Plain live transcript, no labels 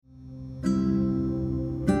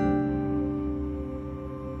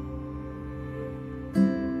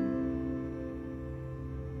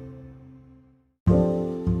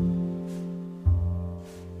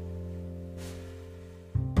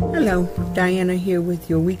Hello, Diana here with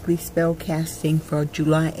your weekly spell casting for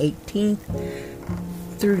July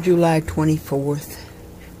 18th through July 24th,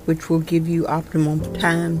 which will give you optimal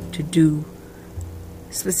time to do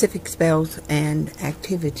specific spells and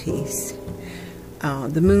activities.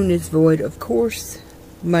 The moon is void, of course,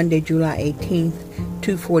 Monday, July 18th,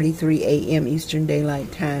 2:43 a.m. Eastern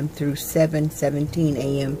Daylight Time through 7:17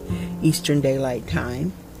 a.m. Eastern Daylight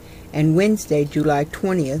Time. And Wednesday, July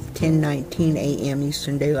 20th, 10:19 a.m.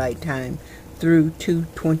 Eastern Daylight Time through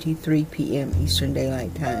 2:23 p.m. Eastern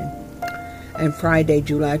Daylight Time. And Friday,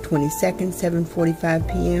 July 22nd, 7:45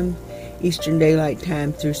 p.m. Eastern Daylight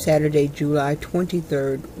Time through Saturday, July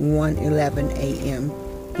 23rd, 1:11 a.m.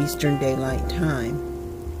 Eastern Daylight Time.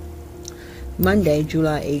 Monday,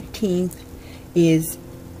 July 18th is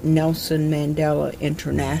Nelson Mandela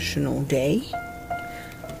International Day.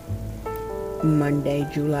 Monday,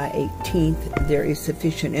 July 18th, there is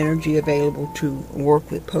sufficient energy available to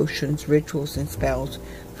work with potions, rituals, and spells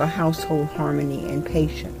for household harmony and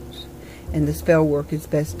patience. And the spell work is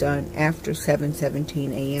best done after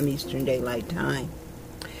 7:17 a.m. Eastern Daylight Time.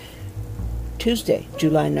 Tuesday,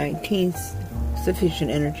 July 19th,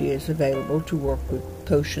 sufficient energy is available to work with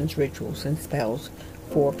potions, rituals, and spells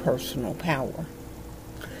for personal power.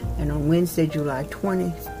 And on Wednesday, July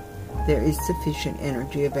 20th, there is sufficient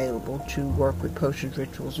energy available to work with potions,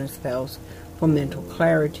 rituals, and spells for mental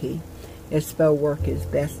clarity. As spell work is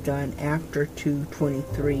best done after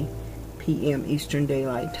 2:23 p.m. Eastern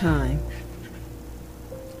Daylight Time.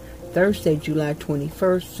 Thursday, July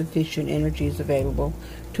 21st, sufficient energy is available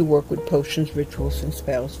to work with potions, rituals, and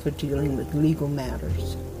spells for dealing with legal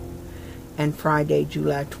matters. And Friday,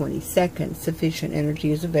 July 22nd, sufficient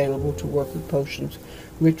energy is available to work with potions,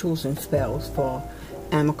 rituals, and spells for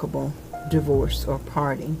amicable divorce or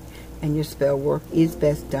parting. And your spell work is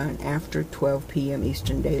best done after 12 p.m.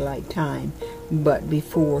 Eastern Daylight Time, but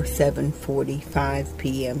before 7:45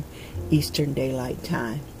 p.m. Eastern Daylight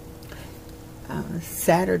Time.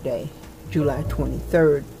 Saturday, July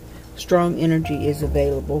 23rd, strong energy is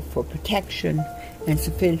available for protection, and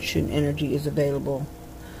sufficient energy is available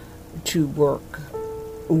to work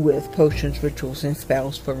with potions, rituals, and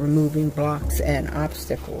spells for removing blocks and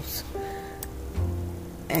obstacles.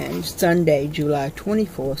 And Sunday, July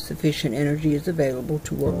 24th, sufficient energy is available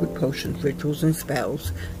to work with potions, rituals, and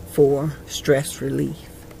spells for stress relief.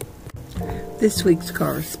 This week's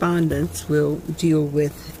correspondence will deal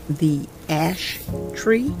with the ash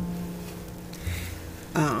tree.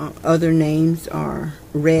 Other names are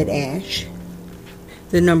red ash.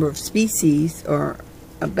 The number of species are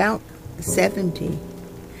about 70,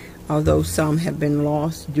 although some have been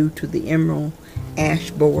lost due to the emerald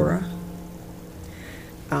ash borer.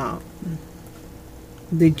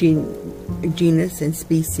 The genus and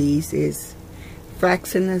species is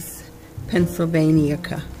Fraxinus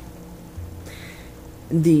pennsylvanica.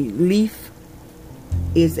 The leaf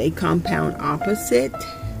is a compound opposite,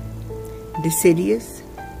 deciduous,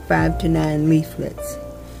 5 to 9 leaflets.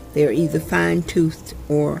 They are either fine-toothed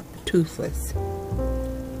or toothless.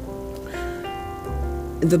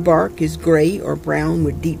 The bark is gray or brown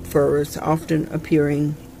with deep furrows, often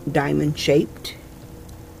appearing diamond-shaped.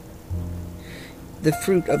 The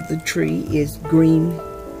fruit of the tree is green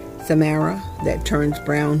samara that turns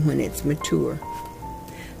brown when it's mature.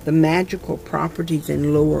 The magical properties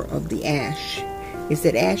and lore of the ash is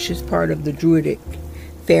that ash is part of the druidic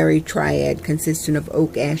fairy triad consisting of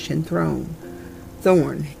oak, ash, and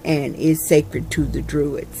thorn, and is sacred to the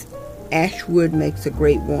druids. Ash wood makes a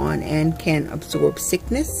great wand and can absorb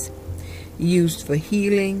sickness. Used for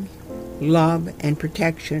healing, love, and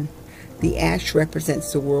protection, the ash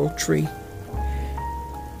represents the world tree,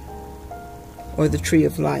 or the tree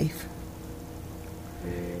of life.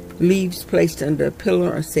 Leaves placed under a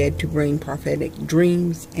pillar are said to bring prophetic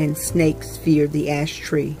dreams, and snakes fear the ash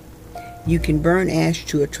tree. You can burn ash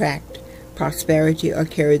to attract prosperity or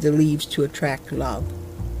carry the leaves to attract love.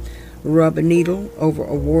 Rub a needle over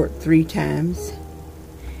a wart 3 times,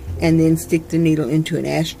 and then stick the needle into an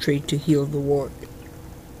ash tree to heal the wart.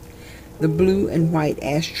 The blue and white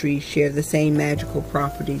ash trees share the same magical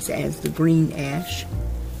properties as the green ash.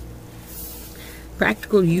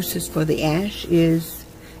 Practical uses for the ash is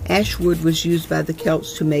ash wood was used by the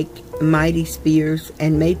Celts to make mighty spears,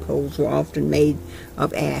 and maypoles were often made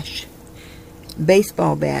of ash.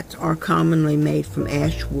 Baseball bats are commonly made from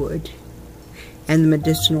ash wood. And the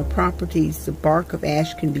medicinal properties, the bark of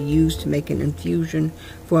ash can be used to make an infusion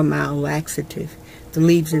for a mild laxative. The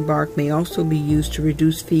leaves and bark may also be used to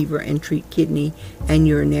reduce fever and treat kidney and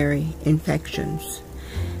urinary infections.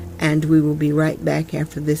 And we will be right back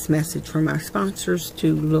after this message from our sponsors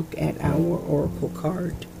to look at our oracle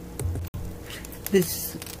card.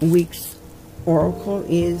 This week's oracle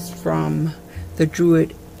is from the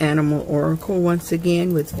Druid Animal Oracle, once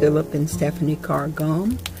again with Philip and Stephanie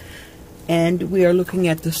Carr-Gum. And we are looking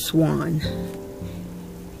at the swan,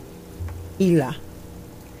 Ila.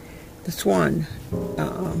 The swan,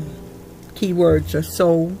 keywords are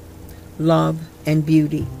soul, love, and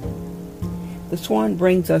beauty. The swan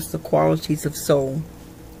brings us the qualities of soul,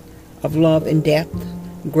 of love and depth,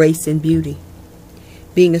 grace and beauty.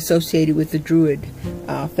 Being associated with the Druid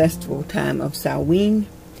festival time of Samhain,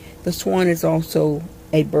 the swan is also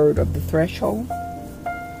a bird of the threshold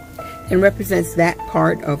and represents that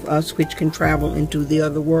part of us which can travel into the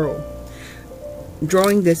other world.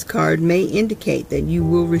 Drawing this card may indicate that you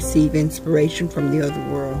will receive inspiration from the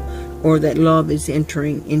other world, or that love is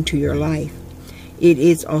entering into your life. It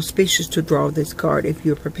is auspicious to draw this card if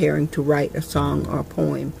you're preparing to write a song or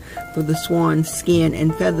poem, for the swan's skin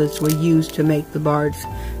and feathers were used to make the bard's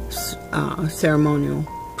ceremonial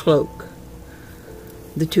cloak,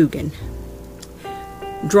 the tugan.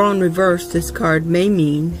 Drawn reverse, this card may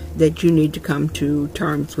mean that you need to come to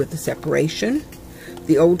terms with a separation.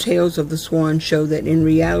 The old tales of the swan show that in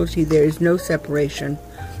reality there is no separation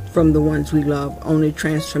from the ones we love, only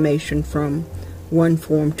transformation from one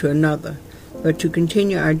form to another. But to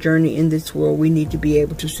continue our journey in this world, we need to be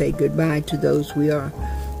able to say goodbye to those we are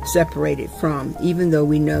separated from, even though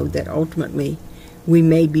we know that ultimately we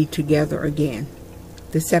may be together again.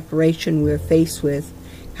 The separation we're faced with,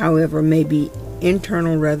 however, may be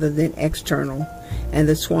internal rather than external, and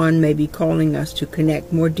the swan may be calling us to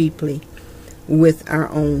connect more deeply with our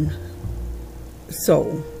own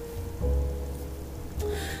soul.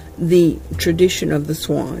 The tradition of the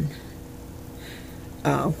swan.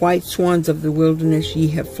 White swans of the wilderness, ye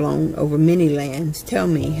have flown over many lands. Tell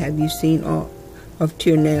me, have you seen aught of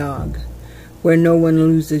Tir Neog, where no one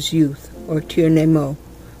loses youth, or Tir Nemo,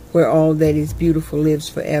 where all that is beautiful lives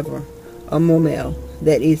forever, or Momel,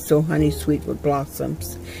 that is so honey sweet with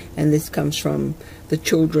blossoms? And this comes from The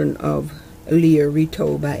Children of Lear,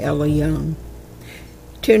 retold by Ella Young.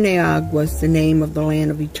 Tir Neog was the name of the land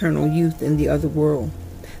of eternal youth in the other world.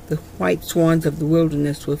 The white swans of the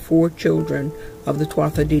wilderness were 4 children of the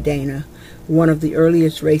Tuatha De Danann, one of the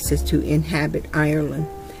earliest races to inhabit Ireland,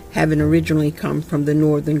 having originally come from the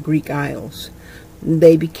northern Greek Isles.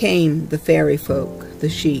 They became the fairy folk, the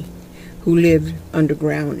Sidhe, who lived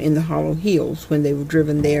underground in the hollow hills when they were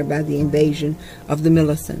driven there by the invasion of the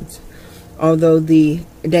Millicents. Although the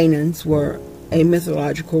Danans were a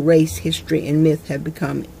mythological race, history and myth have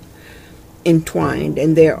become entwined,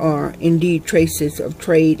 and there are indeed traces of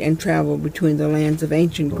trade and travel between the lands of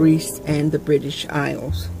ancient Greece and the British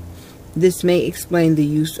Isles. This may explain the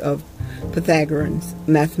use of Pythagorean's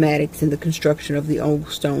mathematics in the construction of the old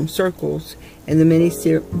stone circles, and the many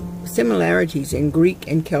similarities in Greek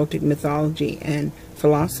and Celtic mythology and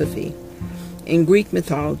philosophy. In Greek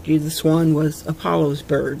mythology, the swan was Apollo's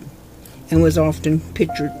bird and was often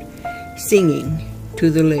pictured singing to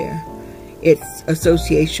the lyre. Its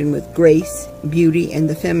association with grace, beauty, and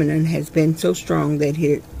the feminine has been so strong that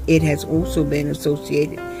it has also been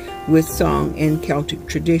associated with song and Celtic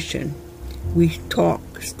tradition. We talk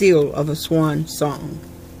still of a swan song,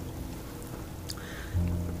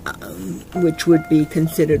 which would be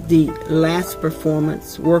considered the last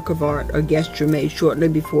performance, work of art, or gesture made shortly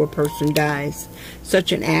before a person dies.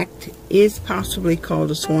 Such an act is possibly called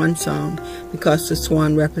a swan song because the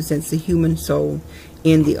swan represents the human soul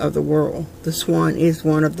in the other world. The swan is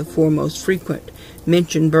one of the 4 most frequent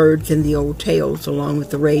mentioned birds in the old tales, along with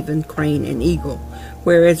the raven, crane, and eagle.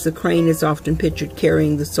 Whereas the crane is often pictured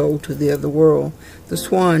carrying the soul to the other world, the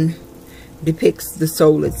swan depicts the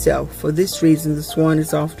soul itself. For this reason, the swan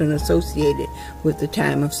is often associated with the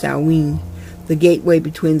time of Samhain, the gateway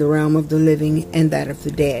between the realm of the living and that of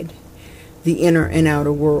the dead, the inner and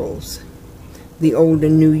outer worlds, the old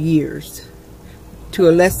and new years. To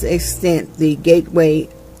a lesser extent, the gateway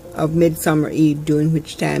of Midsummer Eve, during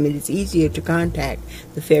which time it is easier to contact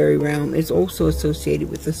the fairy realm, is also associated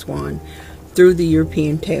with the swan through the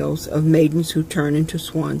European tales of maidens who turn into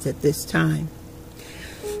swans at this time.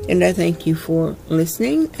 And I thank you for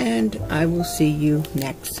listening, and I will see you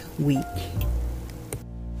next week.